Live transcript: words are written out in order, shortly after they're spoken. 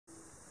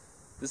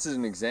This is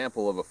an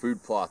example of a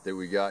food plot that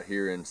we got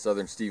here in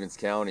southern Stevens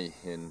County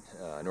in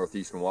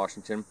northeastern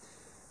Washington.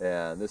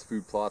 And this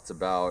food plot's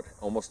about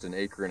almost an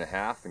acre and a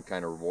half and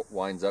kind of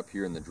winds up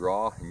here in the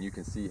draw, and you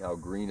can see how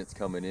green it's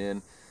coming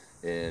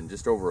in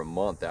just over a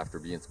month after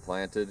being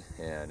planted,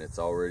 and it's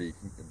already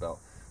about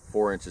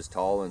 4 inches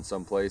tall in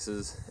some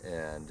places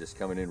and just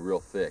coming in real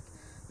thick.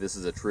 This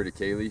is a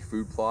Triticale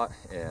food plot,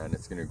 and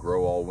it's going to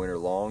grow all winter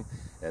long,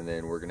 and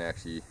then we're going to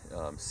actually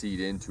seed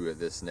into it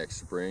this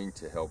next spring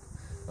to help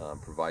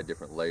provide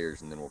different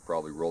layers, and then we'll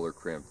probably roller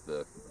crimp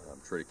the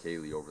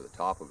Triticale over the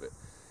top of it.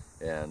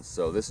 And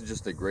so this is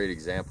just a great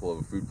example of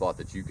a food plot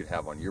that you could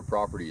have on your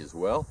property as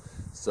well.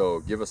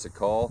 So give us a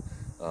call,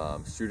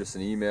 shoot us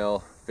an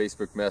email,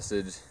 Facebook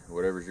message,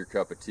 whatever's your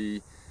cup of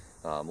tea.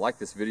 Like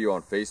this video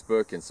on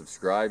Facebook and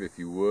subscribe if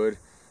you would.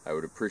 I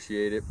would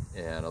appreciate it,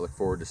 and I look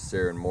forward to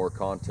sharing more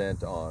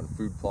content on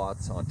food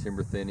plots, on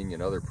timber thinning,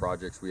 and other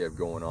projects we have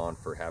going on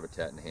for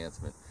habitat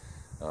enhancement.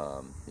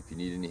 If you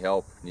need any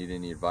help, need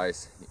any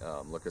advice,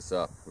 look us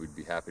up. We'd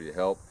be happy to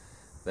help.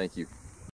 Thank you.